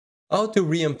How to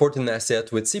re-import an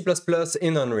asset with C++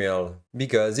 in Unreal.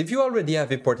 Because if you already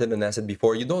have imported an asset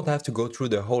before, you don't have to go through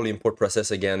the whole import process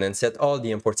again and set all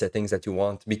the import settings that you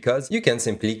want, because you can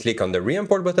simply click on the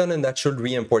re-import button and that should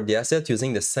re-import the asset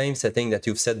using the same setting that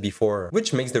you've set before,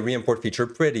 which makes the re-import feature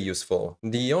pretty useful.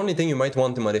 The only thing you might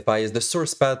want to modify is the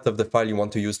source path of the file you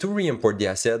want to use to re-import the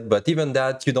asset, but even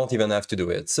that, you don't even have to do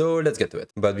it, so let's get to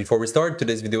it. But before we start,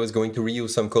 today's video is going to reuse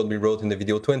some code we wrote in the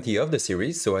video 20 of the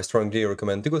series, so I strongly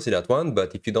recommend to go see that one,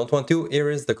 but if you don't want to,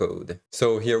 here is the code.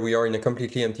 So here we are in a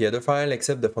completely empty header file,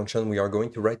 except the function we are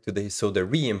going to write today. So the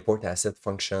reimport asset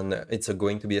function, it's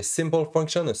going to be a simple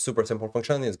function, a super simple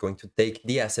function. It's going to take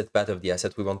the asset path of the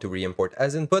asset we want to reimport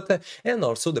as input, and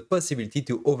also the possibility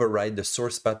to override the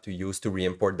source path to use to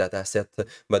reimport that asset.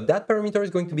 But that parameter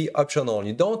is going to be optional.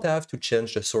 You don't have to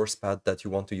change the source path that you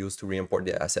want to use to reimport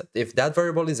the asset. If that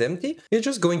variable is empty, you're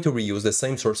just going to reuse the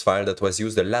same source file that was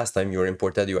used the last time you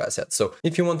imported your asset. So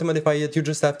if you want to modify it, you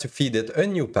just have to feed it a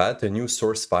new path, a new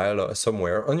source file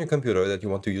somewhere on your computer that you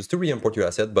want to use to re-import your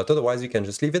asset, but otherwise you can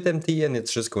just leave it empty and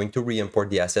it's just going to re-import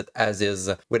the asset as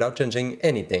is without changing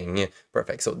anything.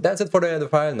 Perfect. So that's it for the header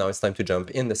file. Now it's time to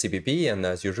jump in the CPP, and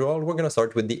as usual, we're going to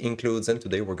start with the includes, and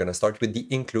today we're going to start with the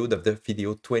include of the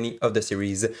video 20 of the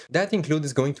series. That include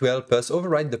is going to help us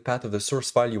override the path of the source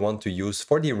file you want to use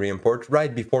for the re-import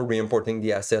right before re-importing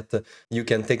the asset. You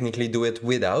can technically do it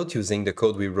without using the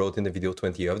code we wrote in the video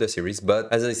 20 of the series,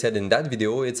 but as I said in that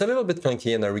video, it's a little bit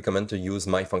clunky and I recommend to use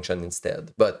my function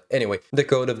instead. But anyway, the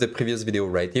code of the previous video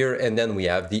right here, and then we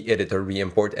have the editor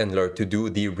reimport handler to do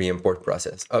the reimport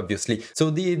process, obviously. So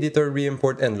the editor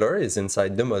reimport handler is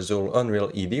inside the module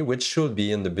Unreal ED, which should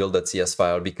be in the build.cs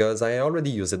file because I already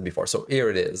used it before. So here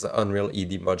it is, Unreal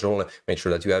ED module. Make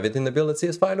sure that you have it in the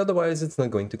build.cs file, otherwise it's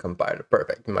not going to compile.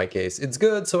 Perfect. In my case, it's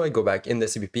good. So I go back in the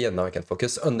CPP and now I can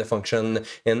focus on the function.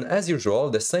 And as usual,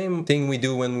 the same thing we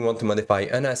do when we want to modify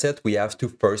an asset, we have to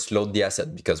first load the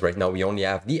asset, because right now we only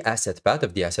have the asset path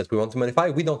of the asset we want to modify.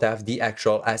 We don't have the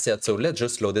actual asset, so let's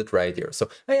just load it right here. So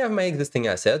I have my existing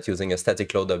asset using a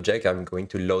static load object. I'm going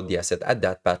to load the asset at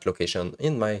that path location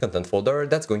in my content folder.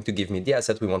 That's going to give me the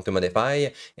asset we want to modify,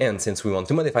 and since we want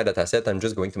to modify that asset, I'm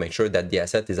just going to make sure that the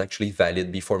asset is actually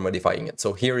valid before modifying it.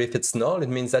 So here, if it's null, it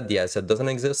means that the asset doesn't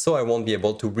exist, so I won't be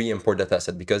able to re-import that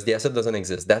asset because the asset doesn't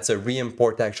exist. That's a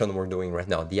re-import action we're doing right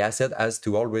now. The asset has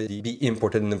to already be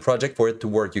imported in the project for it to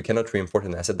work. You cannot re-import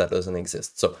an asset that doesn't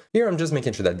exist. So here I'm just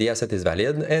making sure that the asset is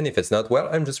valid, and if it's not, well,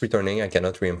 I'm just returning I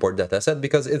cannot re-import that asset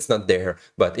because it's not there.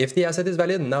 But if the asset is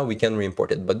valid, now we can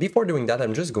re-import it. But before doing that,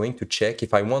 I'm just going to check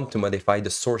if I want to modify the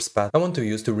source path I want to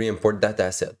use to re-import that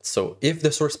asset. So if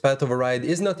the source path override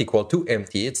is not equal to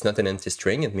empty, it's not an empty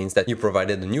string, it means that you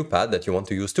provided a new path that you want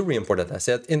to use to re-import that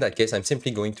asset. In that case, I'm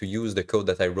simply going to use the code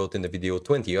that I wrote in the video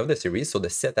 20 of the series, so the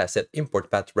set asset import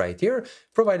path right here,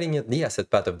 providing it the asset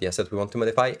path of the asset we want to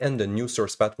modify and the new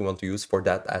source path we want to use for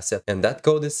that asset. And that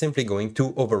code is simply going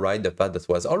to override the path that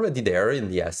was already there in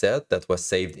the asset, that was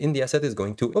saved in the asset, is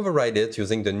going to override it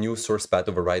using the new source path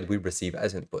override we receive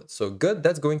as input. So good,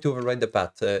 that's going to override the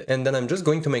path. And then I'm just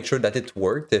going to make sure that it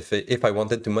worked. If I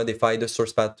wanted to modify the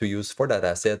source path to use for that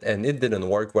asset and it didn't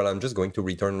work, well, I'm just going to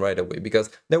return right away because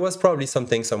there was probably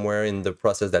something somewhere in the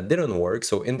process that didn't work.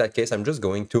 So in that case, I'm just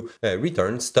going to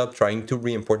return, stop trying to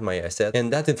re-import my asset,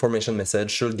 and that information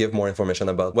message should give more information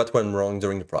about what went wrong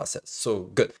during the process. So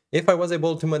good. If I was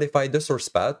able to modify the source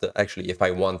path, actually, if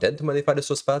I wanted to modify the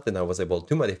source path and I was able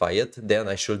to modify it, then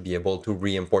I should be able to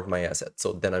re-import my asset.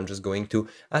 So then I'm just going to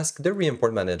ask the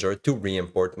Reimport manager to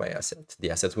re-import my asset.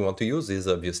 The asset we want to use is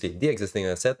obviously the existing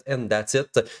asset, and that's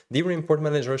it. The Reimport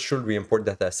manager should re-import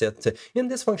that asset. In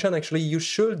this function, actually, you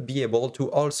should be able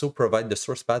to also provide the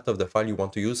source path of the file you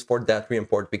want to use for that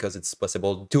reimport, because it's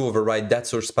possible to override that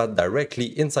source path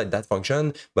directly inside that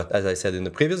function. But as I said in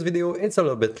the previous video, it's a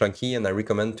little bit clunky and I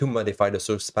recommend to modify the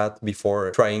source path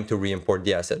before trying to re-import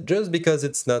the asset, just because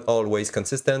it's not always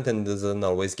consistent and doesn't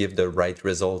always give the right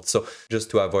result. So just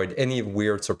to avoid any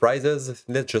weird surprises,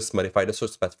 let's just modify the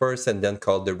source path first and then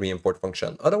call the reimport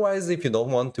function. Otherwise, if you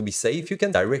don't want to be safe, you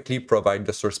can directly provide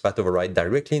the source path override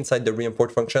directly inside the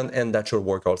reimport function, and that should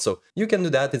work also. You can do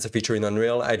that, it's a feature in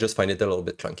Unreal, I just find it a little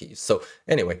bit clunky. So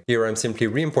anyway, here I'm simply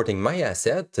re-importing my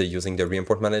asset using the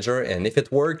Reimport manager, and if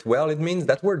it worked, well, it means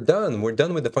that we're done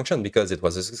with the function because it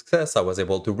was a success. I was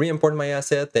able to re-import my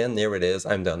asset, and here it is,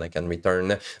 I'm done, I can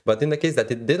return. But in the case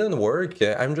that it didn't work,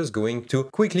 I'm just going to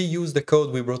quickly use the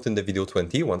code we wrote in the video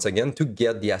 20 once again to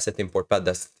get the asset import path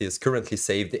that is currently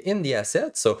saved in the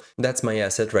asset. So that's my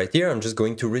asset right here. I'm just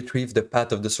going to retrieve the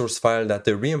path of the source file that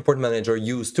the Reimport manager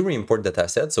used to reimport that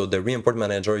asset. So the Reimport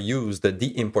manager used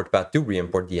the import path to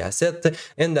reimport the asset,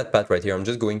 and that path right here, I'm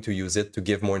just going to use it to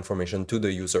give more information information to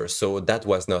the user. So that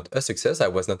was not a success. I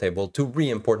was not able to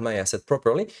re-import my asset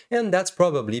properly, and that's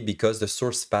probably because the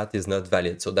source path is not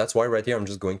valid. So that's why right here I'm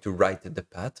just going to write the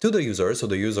path to the user, so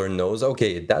the user knows,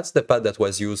 okay, that's the path that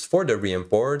was used for the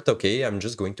re-import. Okay, I'm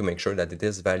just going to make sure that it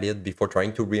is valid before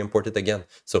trying to re-import it again.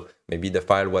 So maybe the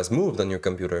file was moved on your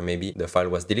computer, maybe the file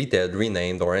was deleted,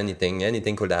 renamed, or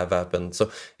anything could have happened.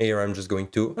 So here I'm just going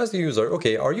to ask the user,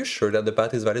 okay, are you sure that the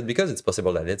path is valid? Because it's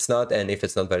possible that it's not, and if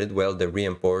it's not valid, well, the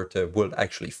re-import will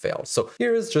actually fail. So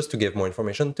here is just to give more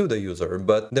information to the user,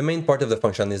 but the main part of the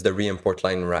function is the re-import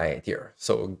line right here.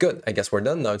 So good, I guess we're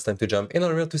done. Now it's time to jump in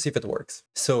Unreal to see if it works.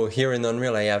 So here in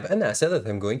Unreal, I have an asset that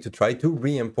I'm going to try to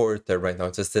re-import. Right now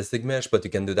it's a static mesh, but you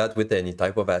can do that with any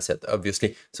type of asset,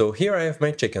 obviously. So here I have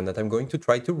my chicken that I'm going to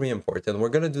try to re-import, and we're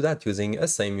going to do that using a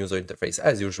same user interface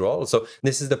as usual. So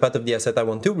this is the path of the asset I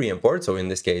want to re-import. So in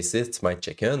this case, it's my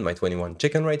chicken, my 21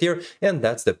 chicken right here, and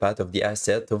that's the path of the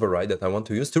asset override that I want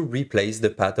to use to replace the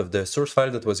path of the source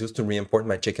file that was used to re-import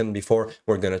my chicken before.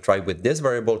 We're going to try with this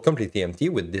variable completely empty,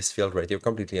 with this field right here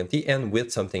completely empty, and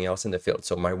with something else in the field.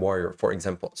 So my warrior, for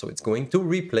example. So it's going to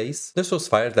replace the source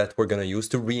file that we're going to use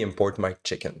to re-import my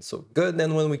chicken. So good.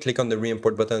 And when we click on the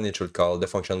re-import button, it should call the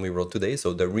function we wrote today.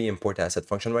 So the re-import asset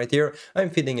function right here, I'm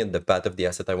feeding it the path of the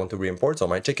asset I want to re-import, so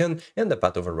my chicken, and the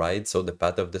path override, so the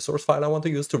path of the source file I want to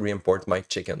use to re-import my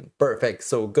chicken. Perfect.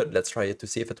 So good. Let's try it to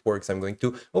see if it works. I'm going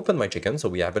to open my chicken, so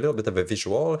we have a little bit of a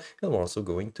visual, and we're also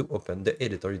going to open the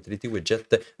editor utility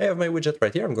widget. I have my widget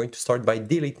right here. I'm going to start by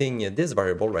deleting this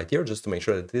variable right here just to make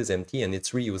sure that it is empty and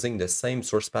it's reusing the same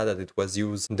source path that it was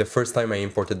used the first time I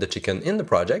imported the chicken in the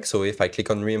project. So if I click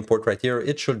on re-import right here,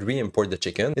 it should re-import the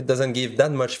chicken. It doesn't give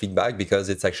that much feedback because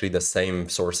it's actually the same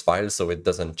source file, so it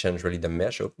doesn't change really the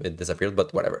mesh. Oh, it disappeared,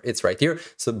 but whatever, it's right here.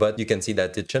 So but you can see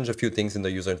that it changed a few things in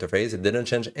the user interface. It didn't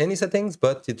change any settings,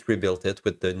 but it rebuilt it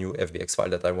with the new FBX file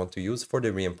that I want to use for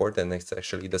the re-import, and it's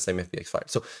actually the same FBX file.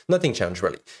 So nothing changed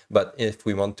really. But if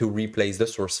we want to replace the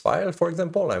source file, for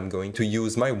example, I'm going to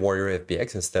use my warrior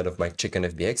FBX instead of my chicken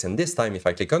FBX, and this time if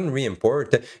I click on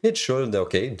re-import, it should,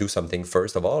 okay, do something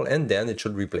first of all, and then it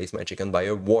should replace my chicken by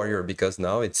a warrior, because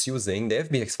now it's using the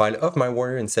FBX file of my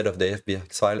warrior instead of the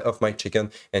FBX file of my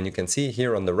chicken. And you can see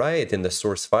here on the right in the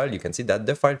source file, you can see that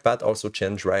the file path also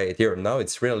changed right here. Now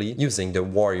it's really using the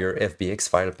warrior FBX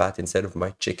file path instead of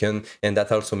my chicken, and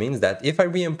that also means that if I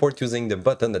re-import using the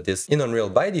button that is in Unreal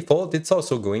by default, it's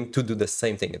also going to do the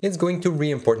same thing. It's going to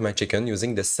re-import my chicken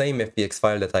using the same FBX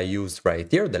file that I used right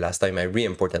here the last time I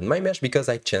re-imported my mesh, because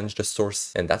I changed the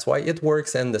source, and that's why it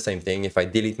works. And the same thing, if I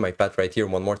delete my path right here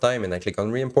one more time and I click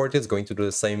on re-import, it's going to do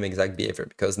the same exact behavior,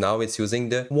 because now it's using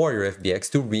the warrior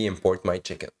FBX to re-import my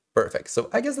chicken. Perfect. So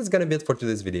I guess that's gonna be it for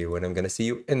today's video, and I'm gonna see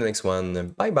you in the next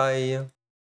one. Bye bye.